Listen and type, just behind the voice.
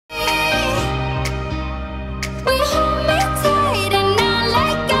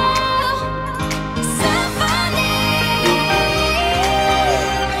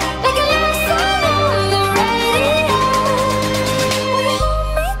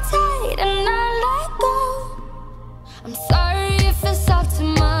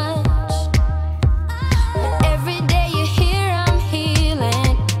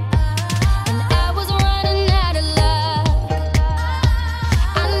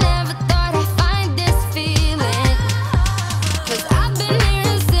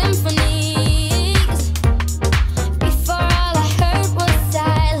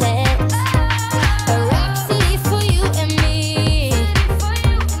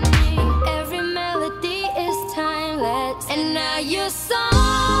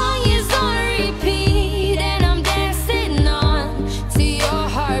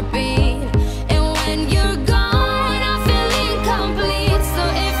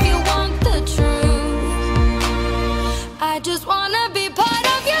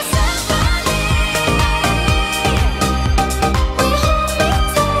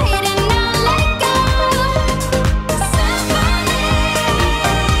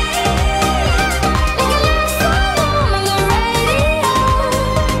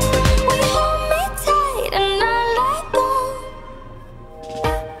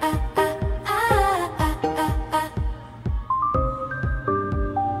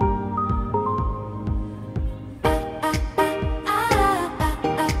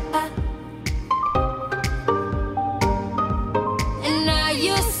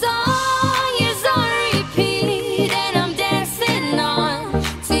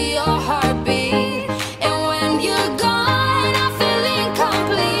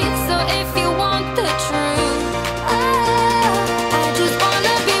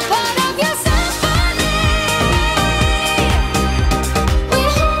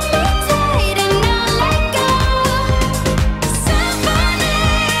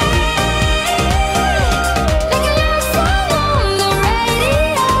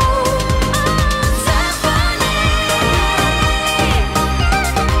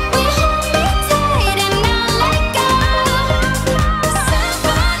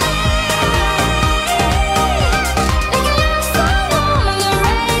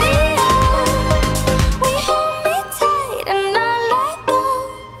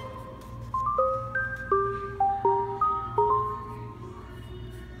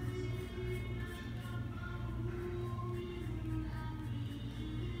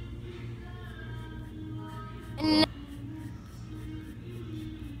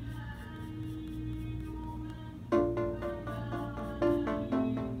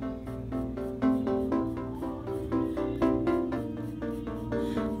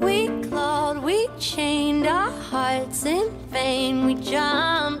hearts in vain. We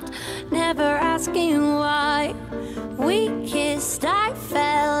jumped, never asking why. We kissed, I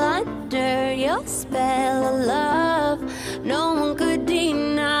fell under your spell of love no one could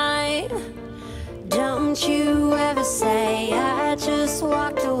deny. Don't you ever say I just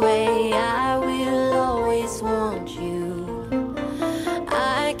walked away. I will always want you.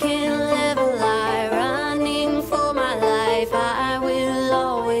 I can't live a lie running for my life. I will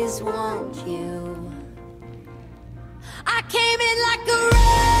always want you. I came in like a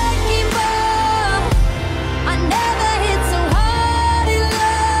wrecking ball. I never hit so hard in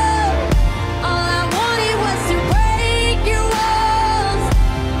love. All I wanted was to break your walls.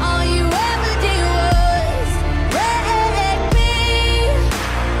 All you ever did was wreck me.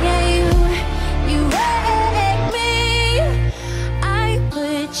 Yeah, you wrecked me. I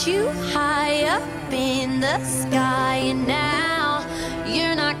put you high up in the sky, and now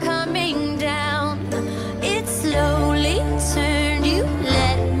you're not coming down. It slowly turned, you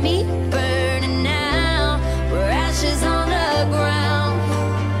let me burn, and now we're ashes on the ground.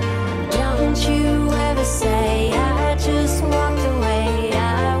 Don't you ever say I just walked away.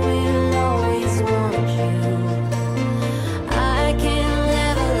 I will always want you. I can't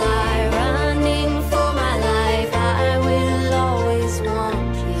live a lie running for my life. I will always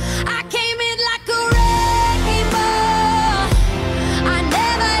want you. I came in like a wrecking ball. I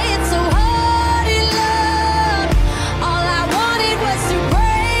never hit so hard in love. All I wanted was to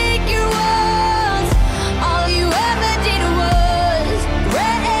break your walls. All you ever did was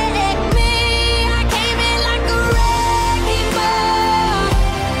wreck me. I came in like a wrecking ball.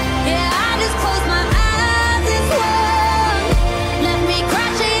 Yeah, I just closed my eyes and swung. Let me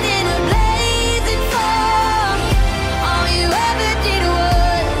crash it in a blazing fall. All you ever did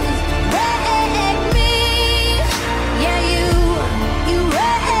was wreck me. Yeah, you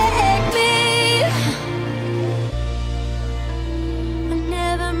wrecked me. I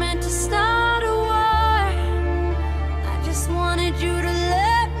never meant to start a war. I just wanted you to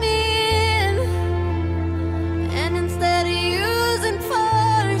let me in. And instead of using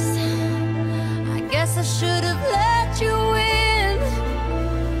force, I guess I should have let